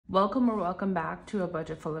Welcome or welcome back to A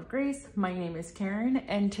Budget Full of Grace. My name is Karen,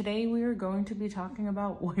 and today we are going to be talking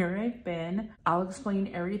about where I've been. I'll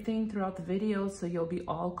explain everything throughout the video so you'll be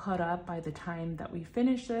all caught up by the time that we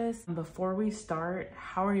finish this. Before we start,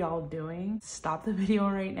 how are y'all doing? Stop the video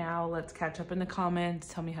right now. Let's catch up in the comments.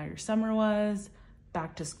 Tell me how your summer was.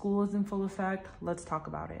 Back to school is in full effect. Let's talk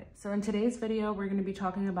about it. So in today's video, we're gonna be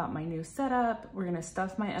talking about my new setup. We're gonna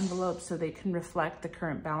stuff my envelopes so they can reflect the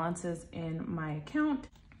current balances in my account.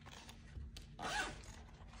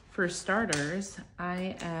 For starters,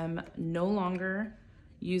 I am no longer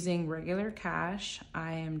using regular cash.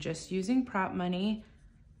 I am just using prop money.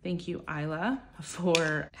 Thank you, Isla,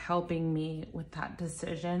 for helping me with that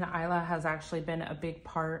decision. Isla has actually been a big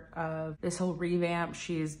part of this whole revamp.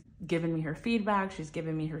 She's given me her feedback, she's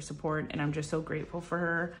given me her support, and I'm just so grateful for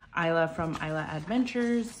her. Isla from Isla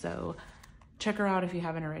Adventures, so check her out if you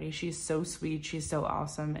haven't already. She's so sweet, she's so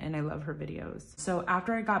awesome, and I love her videos. So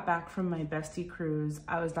after I got back from my bestie cruise,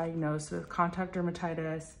 I was diagnosed with contact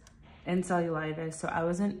dermatitis and cellulitis, so I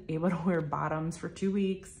wasn't able to wear bottoms for 2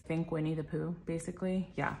 weeks. Think Winnie the Pooh,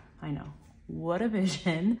 basically. Yeah, I know. What a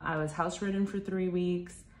vision. I was house ridden for 3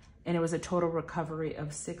 weeks, and it was a total recovery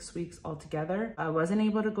of 6 weeks altogether. I wasn't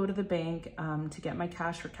able to go to the bank to get my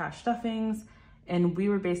cash for cash stuffings, and we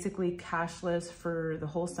were basically cashless for the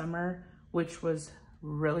whole summer, which was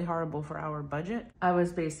really horrible for our budget. I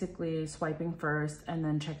was basically swiping first and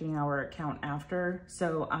then checking our account after.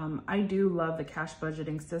 So I do love the cash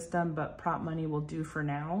budgeting system, but prop money will do for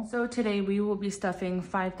now. So today we will be stuffing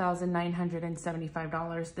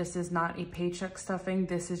 $5,975. This is not a paycheck stuffing.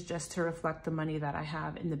 This is just to reflect the money that I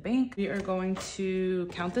have in the bank. We are going to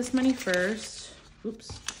count this money first.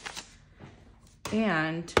 Oops.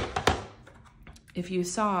 And if you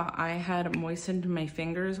saw, I had moistened my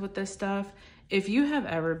fingers with this stuff. If you have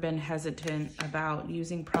ever been hesitant about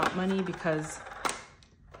using prop money because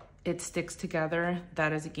it sticks together,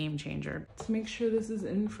 that is a game changer. Let's make sure this is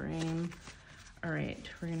in frame. All right,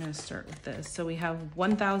 we're gonna start with this. So we have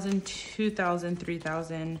 1,000, 2,000,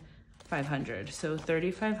 3,500. So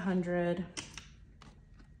 3,500.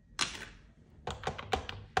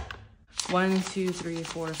 1, 2, 3,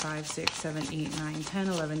 4, 5, 6, 7, 8, 9, 10,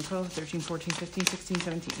 11, 12, 13, 14, 15, 16,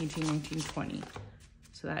 17, 18, 19, 20.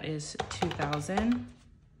 So that is 2,000.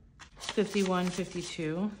 51,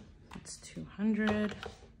 52, that's 200.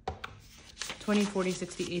 20, 40,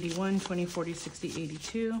 60, 81, 20, 40, 60,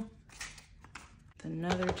 82.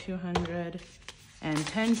 Another 200. And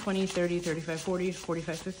 10, 20, 30, 35, 40,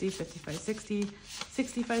 45, 50, 55, 60,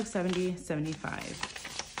 65, 70, 75.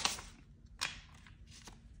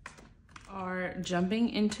 Are jumping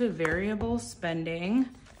into variable spending.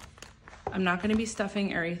 I'm not gonna be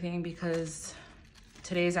stuffing everything because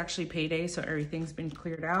today is actually payday, so everything's been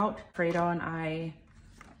cleared out. Fredo and I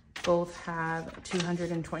both have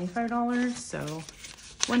 $225, so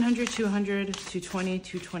 100, 200, 220,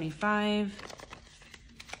 225.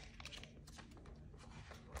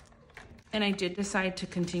 And I did decide to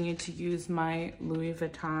continue to use my Louis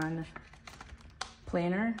Vuitton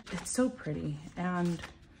planner. It's so pretty, and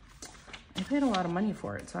I paid a lot of money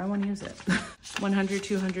for it, so I want to use it. 100,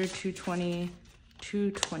 200, 220,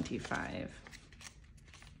 225.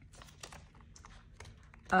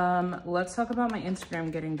 Let's talk about my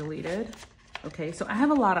Instagram getting deleted. Okay, so I have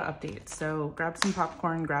a lot of updates, so grab some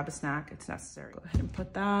popcorn, grab a snack, it's necessary. Go ahead and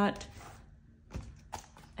put that.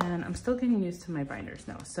 And I'm still getting used to my binders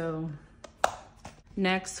now. So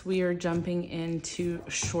next we are jumping into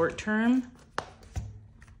short term.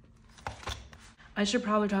 I should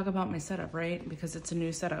probably talk about my setup, right? Because it's a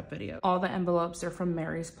new setup video. All the envelopes are from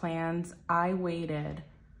Mary's Plans. I waited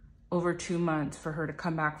over 2 months for her to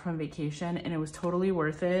come back from vacation, and it was totally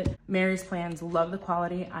worth it. Mary's Plans, love the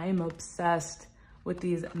quality. I am obsessed with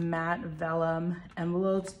these matte vellum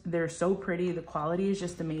envelopes. They're so pretty. The quality is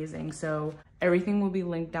just amazing. So everything will be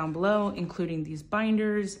linked down below, including these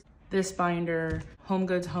binders, this binder, Home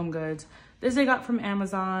Goods, Home Goods. This I got from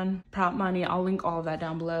Amazon, prop money. I'll link all of that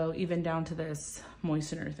down below, even down to this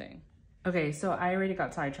moistener thing. Okay, so I already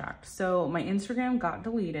got sidetracked. So my Instagram got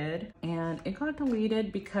deleted, and it got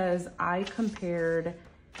deleted because I compared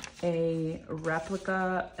a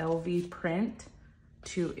replica LV print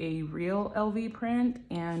to a real LV print,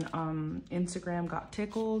 and Instagram got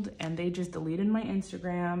tickled and they just deleted my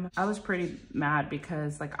Instagram. I was pretty mad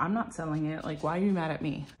because like, I'm not selling it. Like, why are you mad at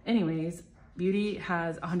me? Anyways, Beauty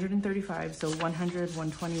has 135, so 100,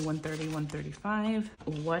 120, 130, 135.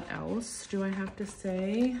 What else do I have to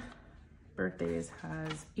say? Birthdays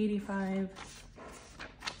has 85.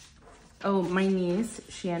 Oh, my niece,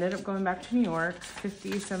 she ended up going back to New York,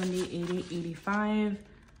 50, 70, 80, 85.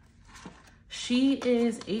 She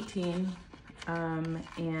is 18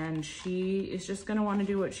 And she is just gonna wanna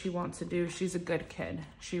do what she wants to do. She's a good kid.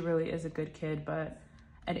 She really is a good kid, but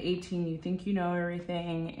at 18, you think you know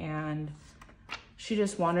everything, and she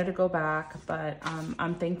just wanted to go back, but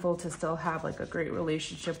I'm thankful to still have like a great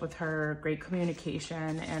relationship with her, great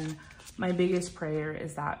communication, and my biggest prayer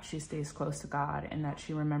is that she stays close to God and that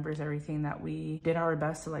she remembers everything that we did our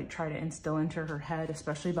best to like try to instill into her head,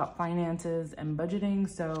 especially about finances and budgeting.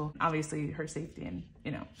 So obviously her safety and,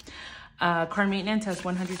 you know. Car maintenance has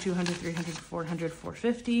 100, 200, 300, 400,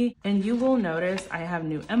 450. And you will notice I have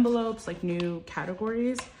new envelopes, like new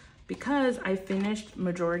categories, because I finished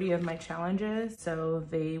majority of my challenges. So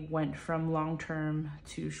they went from long-term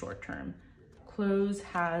to short-term. Clothes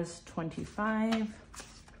has 25.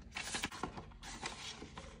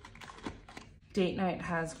 Date night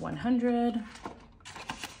has 100.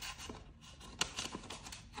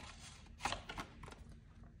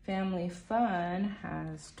 Family fun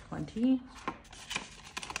has 20.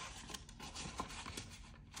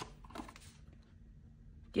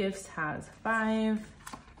 Gifts has 5.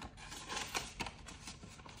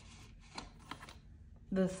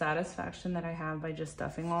 The satisfaction that I have by just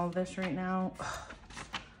stuffing all of this right now.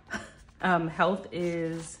 Health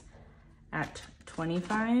is at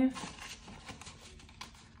 25.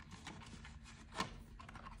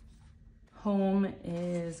 Home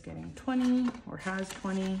is getting 20 or has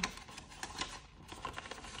 20.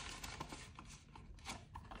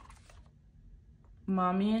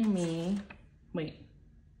 Mommy and me, wait,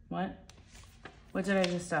 what? What did I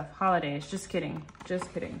just stuff? Holidays, just kidding,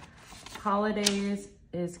 just kidding. Holidays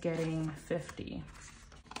is getting 50.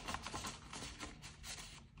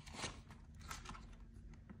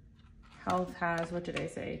 Health has, what did I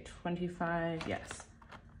say, 25, yes.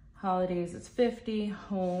 Holidays is 50,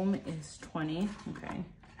 home is 20, okay.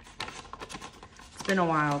 It's been a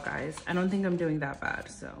while, guys. I don't think I'm doing that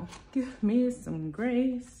bad, so give me some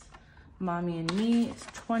grace. Mommy and me is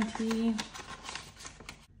 20.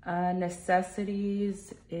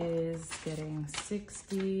 Necessities is getting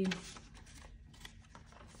 60.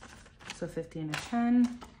 So 15 to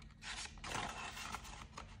 10.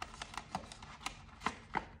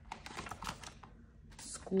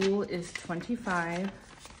 School is 25.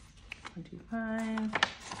 25.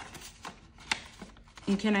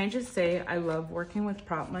 And can I just say, I love working with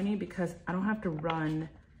prop money because I don't have to run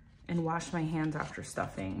and wash my hands after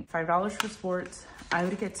stuffing. $5 for sports. I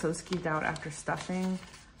would get so skeeved out after stuffing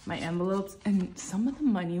my envelopes, and some of the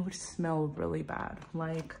money would smell really bad,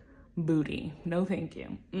 like booty. No, thank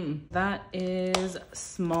you. That is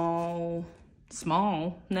small,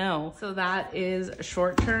 no. So that is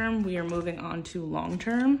short term. We are moving on to long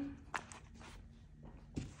term.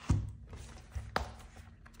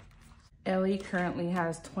 Ellie currently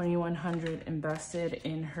has $2,100 invested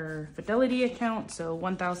in her Fidelity account. So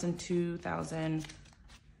 $1,000,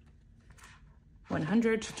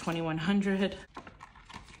 $2,100 to $2,100.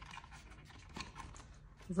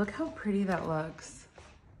 Look how pretty that looks.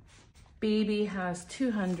 Baby has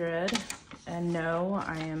 200, and no,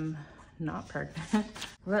 I am not pregnant.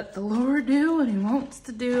 Let the Lord do what he wants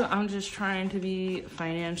to do. I'm just trying to be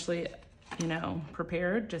financially, you know,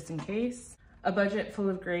 prepared just in case. A budget full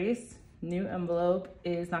of grace. New envelope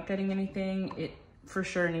is not getting anything. It for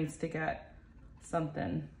sure needs to get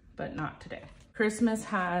something, but not today. Christmas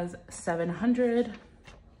has 700,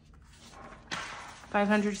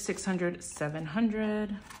 500, 600,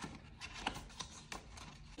 700.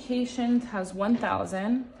 Vacations has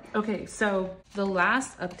 1,000. Okay, so the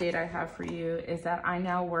last update I have for you is that I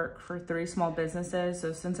now work for 3 small businesses.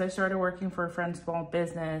 So since I started working for a friend's small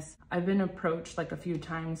business, I've been approached like a few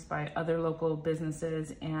times by other local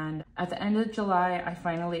businesses. And at the end of July, I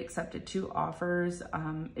finally accepted 2 offers.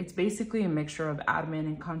 It's basically a mixture of admin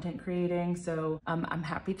and content creating. So I'm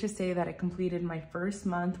happy to say that I completed my first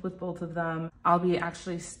month with both of them. I'll be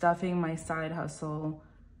actually stuffing my side hustle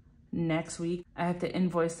next week. I have to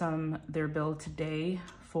invoice them their bill today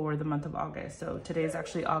for the month of August. So today is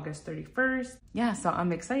actually August 31st. Yeah, so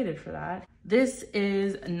I'm excited for that. This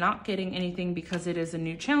is not getting anything because it is a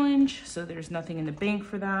new challenge. So there's nothing in the bank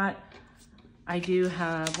for that. I do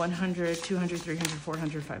have 100, 200, 300,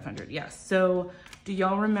 400, 500. Yes. So do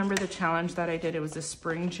y'all remember the challenge that I did? It was a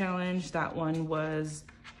spring challenge. That one was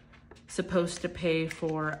supposed to pay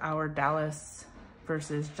for our Dallas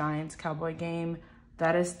versus Giants Cowboy game.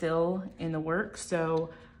 That is still in the works.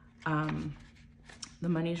 So the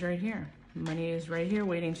money's right here. Money is right here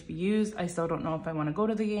waiting to be used. I still don't know if I want to go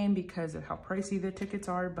to the game because of how pricey the tickets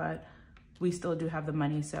are, but we still do have the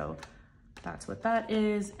money. So that's what that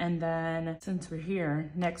is. And then since we're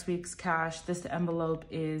here, next week's cash, this envelope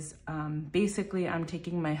is basically I'm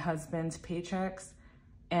taking my husband's paychecks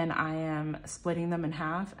and I am splitting them in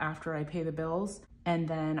half after I pay the bills. And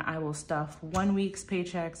then I will stuff 1 week's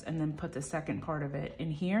paychecks and then put the second part of it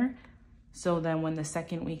in here. So then when the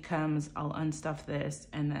second week comes, I'll unstuff this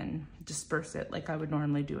and then disperse it like I would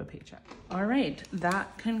normally do a paycheck. All right,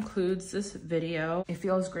 that concludes this video. It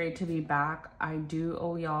feels great to be back. I do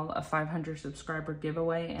owe y'all a 500 subscriber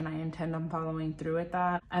giveaway and I intend on following through with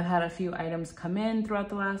that. I've had a few items come in throughout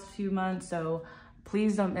the last few months, so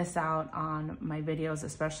please don't miss out on my videos,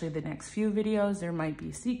 especially the next few videos. There might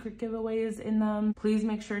be secret giveaways in them. Please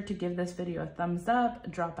make sure to give this video a thumbs up,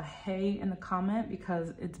 drop a hey in the comment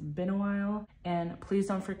because it's been a while. And please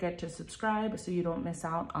don't forget to subscribe so you don't miss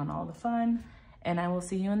out on all the fun. And I will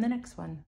see you in the next one.